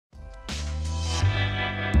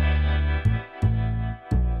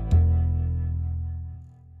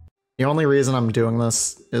The only reason I'm doing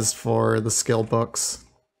this is for the skill books.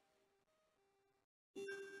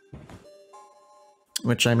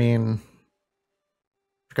 Which, I mean,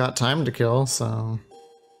 I've got time to kill, so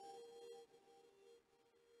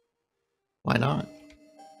why not?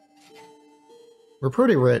 We're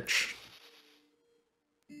pretty rich.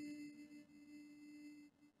 I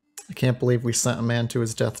can't believe we sent a man to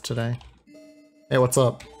his death today. Hey, what's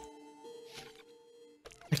up?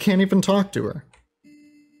 I can't even talk to her.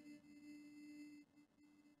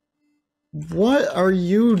 What are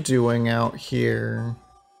you doing out here?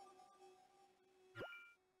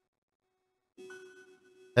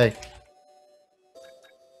 Hey.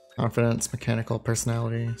 Confidence, mechanical,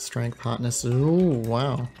 personality, strength, hotness. Ooh,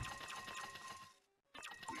 wow.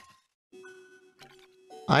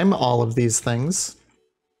 I'm all of these things.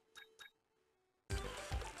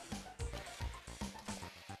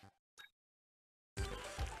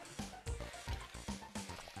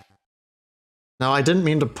 No, I didn't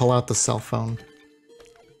mean to pull out the cell phone.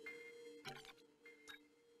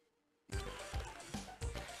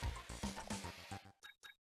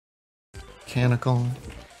 Mechanical.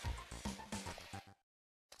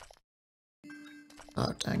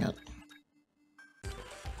 Oh, dang it.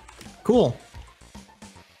 Cool.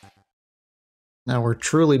 Now we're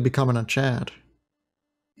truly becoming a Chad.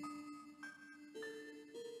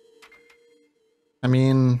 I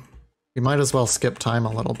mean, we might as well skip time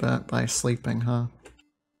a little bit by sleeping, huh?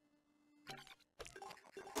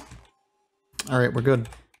 Alright, we're good.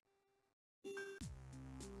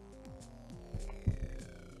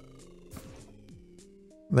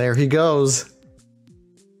 There he goes.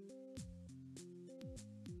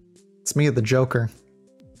 It's me, the Joker.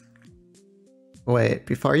 Wait,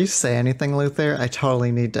 before you say anything, Luther, I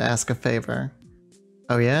totally need to ask a favor.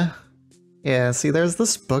 Oh yeah? Yeah, see, there's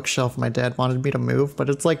this bookshelf my dad wanted me to move, but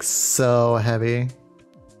it's like so heavy.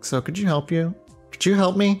 So could you help you? Could you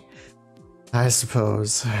help me? I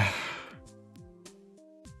suppose.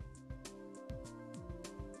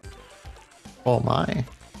 Oh my.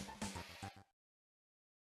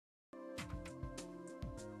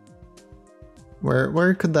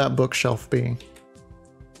 Where could that bookshelf be?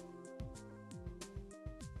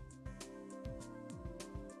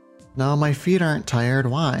 No, my feet aren't tired.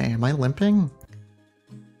 Why? Am I limping?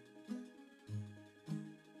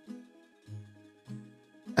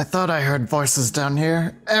 I thought I heard voices down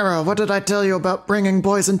here. Era, what did I tell you about bringing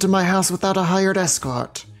boys into my house without a hired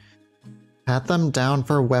escort? Pat them down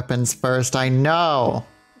for weapons first, I know!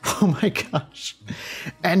 Oh my gosh.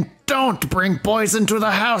 And don't bring boys into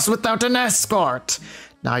the house without an escort!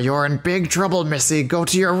 Now you're in big trouble, Missy. Go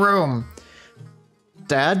to your room.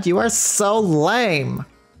 Dad, you are so lame!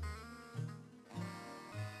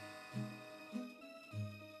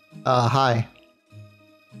 Hi.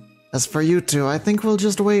 As for you two, I think we'll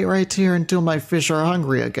just wait right here until my fish are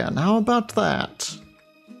hungry again. How about that?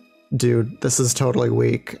 Dude, this is totally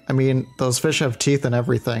weak. I mean, those fish have teeth and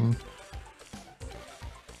everything.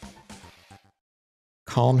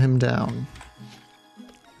 Calm him down.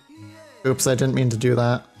 Oops, I didn't mean to do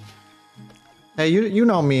that. Hey, you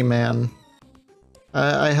know me, man.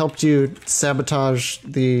 I helped you sabotage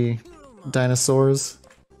the dinosaurs.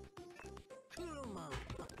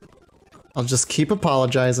 I'll just keep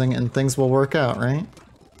apologizing and things will work out, right?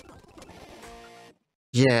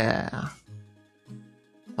 Yeah.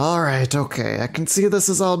 Alright, okay, I can see this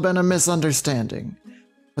has all been a misunderstanding.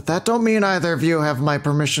 But that don't mean either of you have my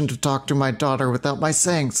permission to talk to my daughter without my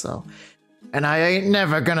saying so. And I ain't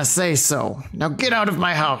never gonna say so. Now get out of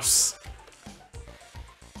my house!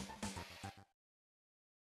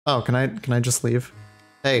 Oh, can I just leave?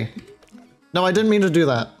 Hey. No, I didn't mean to do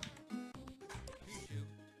that.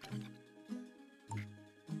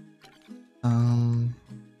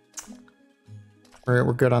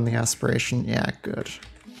 We're good on the aspiration. Yeah, good.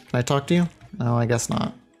 Can I talk to you? No, I guess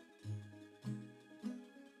not.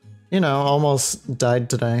 You know, almost died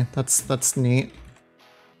today. That's neat.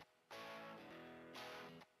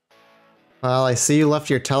 Well, I see you left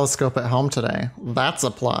your telescope at home today. That's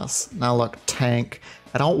a plus. Now look, Tank,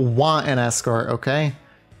 I don't want an escort, okay?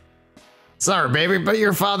 Sorry, baby, but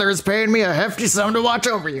your father is paying me a hefty sum to watch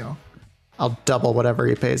over you. I'll double whatever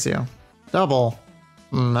he pays you. Double?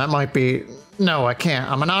 That might be... No, I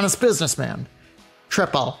can't. I'm an honest businessman.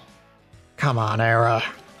 Triple. Come on, Era.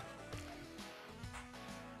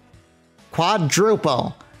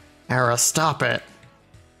 Quadruple. Era, stop it.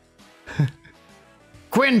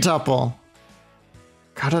 Quintuple.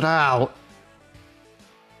 Cut it out.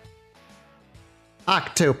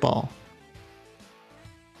 Octuple.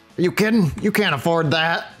 Are you kidding? You can't afford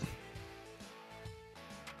that.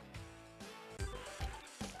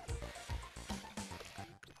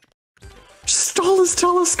 Install his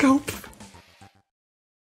telescope!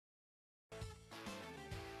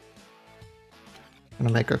 I'm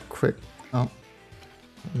gonna make a quick... Oh.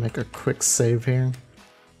 Make a quick save here.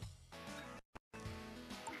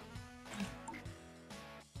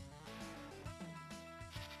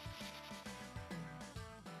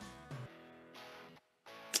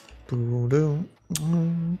 Do do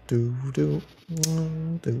do do do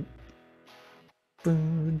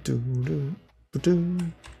do do.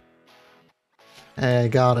 Hey,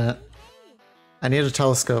 got it. I need a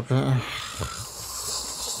telescope.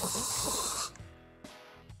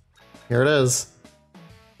 Here it is.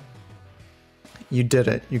 You did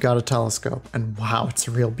it. You got a telescope. And wow, it's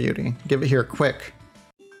a real beauty. Give it here, quick.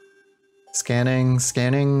 Scanning,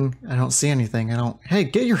 scanning. I don't see anything. Hey,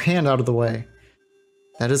 get your hand out of the way.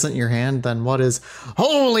 That isn't your hand, then what is...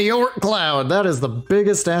 Holy Oort Cloud! That is the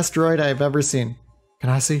biggest asteroid I've ever seen.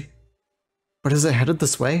 Can I see? But is it headed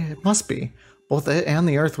this way? It must be. Both it and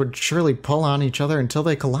the Earth would surely pull on each other until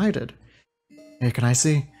they collided. Hey, can I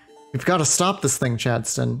see? We've got to stop this thing,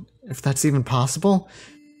 Chadston. If that's even possible?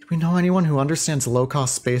 Do we know anyone who understands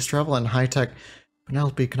low-cost space travel and high-tech...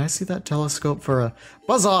 Penelope, can I see that telescope for a...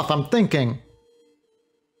 Buzz off, I'm thinking!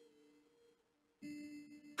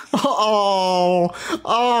 Oh!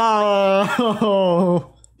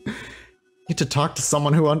 Oh! Need to talk to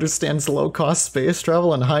someone who understands low-cost space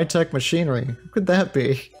travel and high-tech machinery. Who could that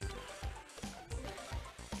be?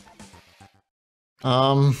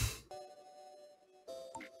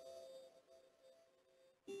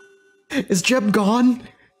 Is Jeb gone?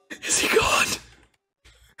 Is he gone?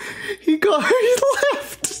 He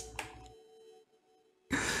left!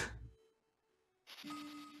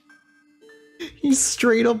 He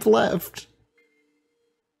straight up left.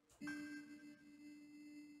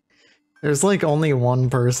 There's like only one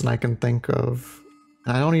person I can think of.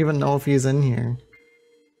 I don't even know if he's in here.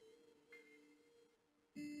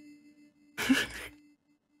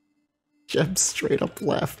 Jeb straight up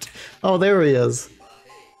left. Oh, there he is.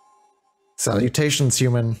 Salutations,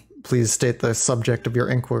 human. Please state the subject of your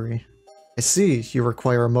inquiry. I see you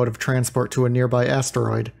require a mode of transport to a nearby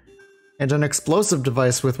asteroid. And an explosive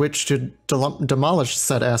device with which to demolish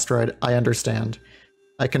said asteroid, I understand.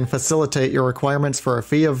 I can facilitate your requirements for a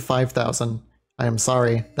fee of 5,000. I am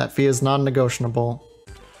sorry, that fee is non-negotiable.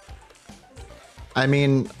 I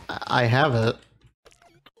mean, I have it.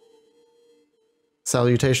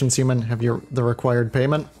 Salutations, human. Have you the required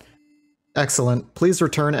payment? Excellent. Please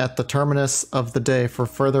return at the terminus of the day for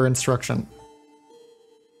further instruction.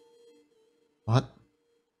 What?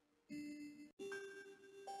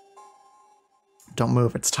 Don't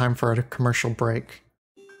move. It's time for a commercial break.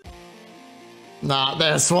 Not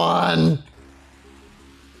this one!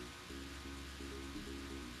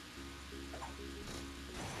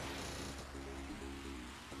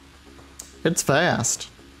 It's fast.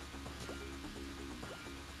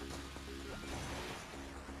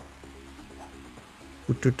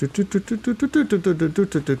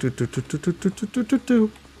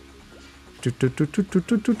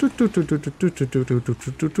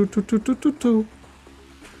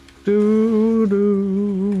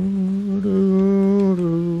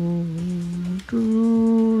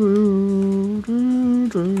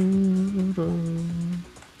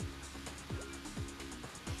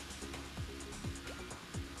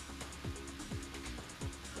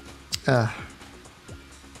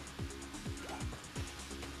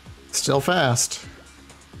 Still fast.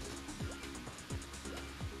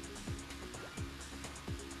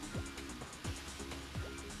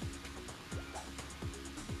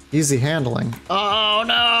 Easy handling. Oh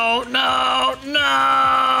no, no, no!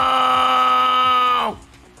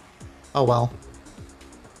 Oh well.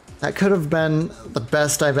 That could have been the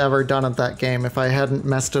best I've ever done at that game if I hadn't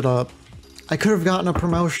messed it up. I could have gotten a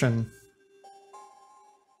promotion.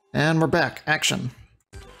 And we're back. Action.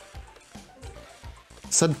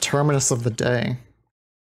 It said terminus of the day.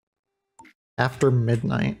 After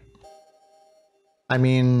midnight. I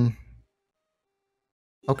mean...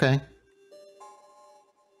 Okay.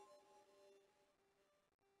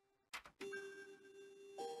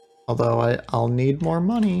 Although I'll need more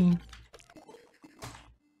money.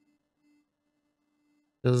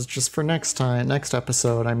 This is just for next time, next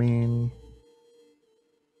episode, I mean...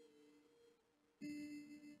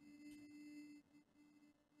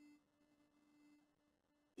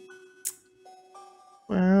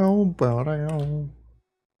 Well, but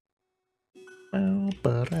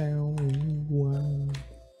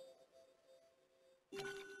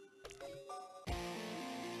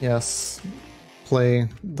yes, play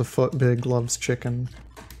the foot big loves chicken.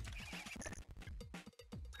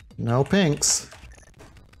 No pinks.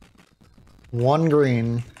 One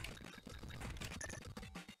green.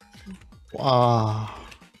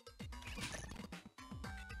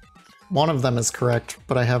 One of them is correct,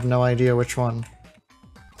 but I have no idea which one.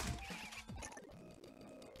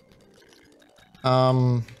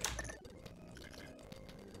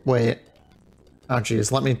 Wait. Oh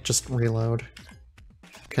geez, let me just reload.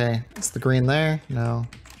 Okay, is the green there? No.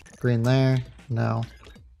 Green there? No.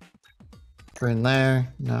 Green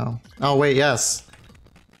there? No. Oh wait, yes.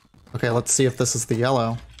 Okay, let's see if this is the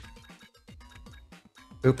yellow.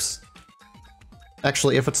 Oops.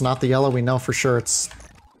 Actually, if it's not the yellow, we know for sure it's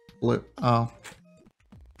blue. Oh.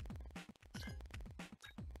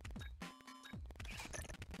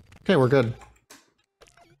 Okay, we're good.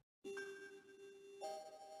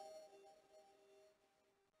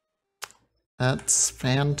 That's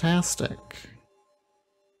fantastic.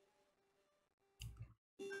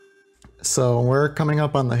 So we're coming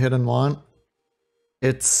up on the hidden want.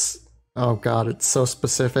 It's, oh god, it's so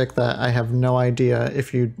specific that I have no idea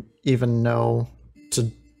if you even know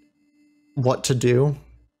what to do.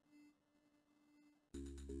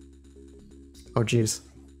 Oh geez.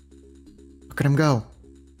 Look at him go.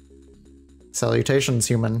 Salutations,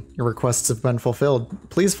 human. Your requests have been fulfilled.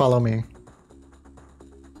 Please follow me.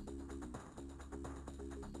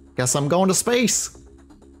 Guess I'm going to space!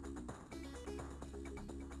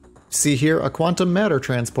 See here, a quantum matter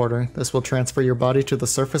transporter. This will transfer your body to the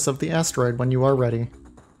surface of the asteroid when you are ready.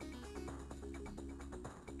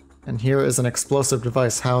 And here is an explosive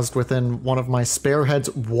device housed within one of my spare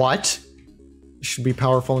heads. What? It should be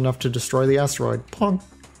powerful enough to destroy the asteroid. Pong.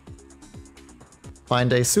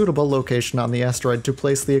 Find a suitable location on the asteroid to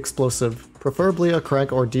place the explosive, preferably a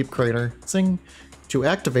crag or deep crater. Zing. To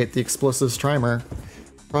activate the explosive's timer,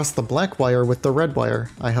 cross the black wire with the red wire.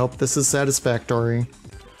 I hope this is satisfactory.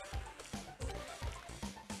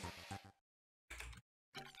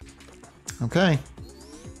 Okay.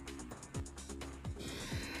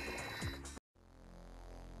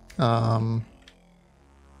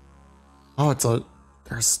 Oh,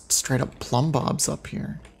 there's straight up plumb bobs up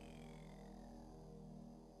here.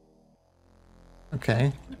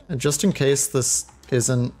 Okay, and just in case this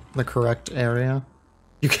isn't the correct area,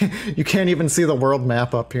 you can't even see the world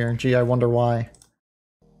map up here. Gee, I wonder why.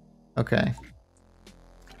 Okay.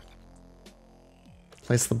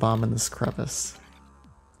 Place the bomb in this crevice.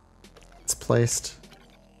 It's placed.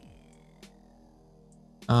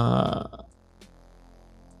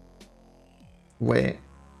 Wait.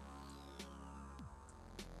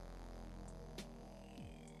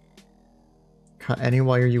 Cut any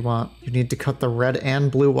wire you want. You need to cut the red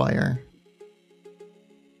and blue wire.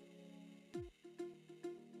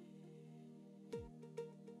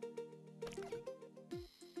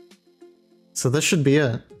 So this should be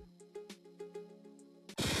it.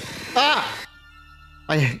 Ah!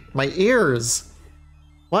 My ears!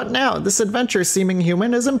 What now? This adventure-seeming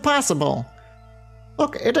human is impossible!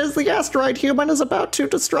 Look, it is the asteroid human is about to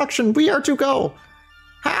destruction. We are to go!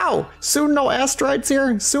 How? Soon no asteroids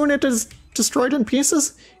here? Soon it is destroyed in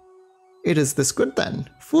pieces? It is this good then.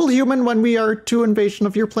 Fool human when we are to invasion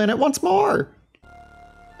of your planet once more!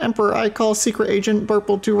 Emperor, I call secret agent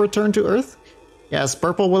Burple to return to Earth. Yes,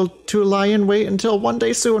 Burple will to lie in wait until one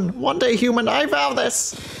day soon. One day human, I vow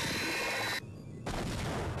this!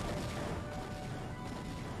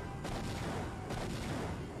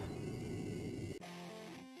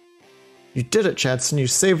 You did it, Chadson. You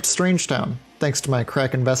saved Strangetown. Thanks to my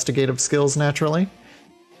crack investigative skills, naturally.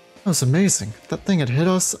 That was amazing. If that thing had hit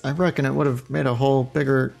us, I reckon it would have made a hole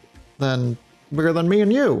bigger than me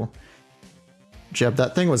and you. Jeb,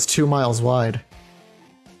 that thing was 2 miles wide.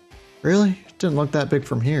 Really? It didn't look that big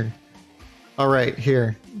from here. Alright,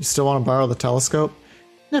 here. You still want to borrow the telescope?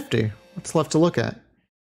 Nifty. What's left to look at?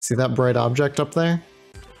 See that bright object up there?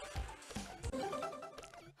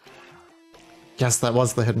 Yes, that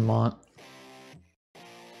was the hidden want.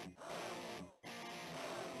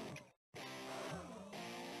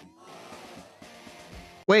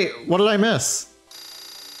 Wait, what did I miss?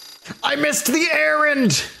 I missed the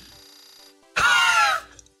errand!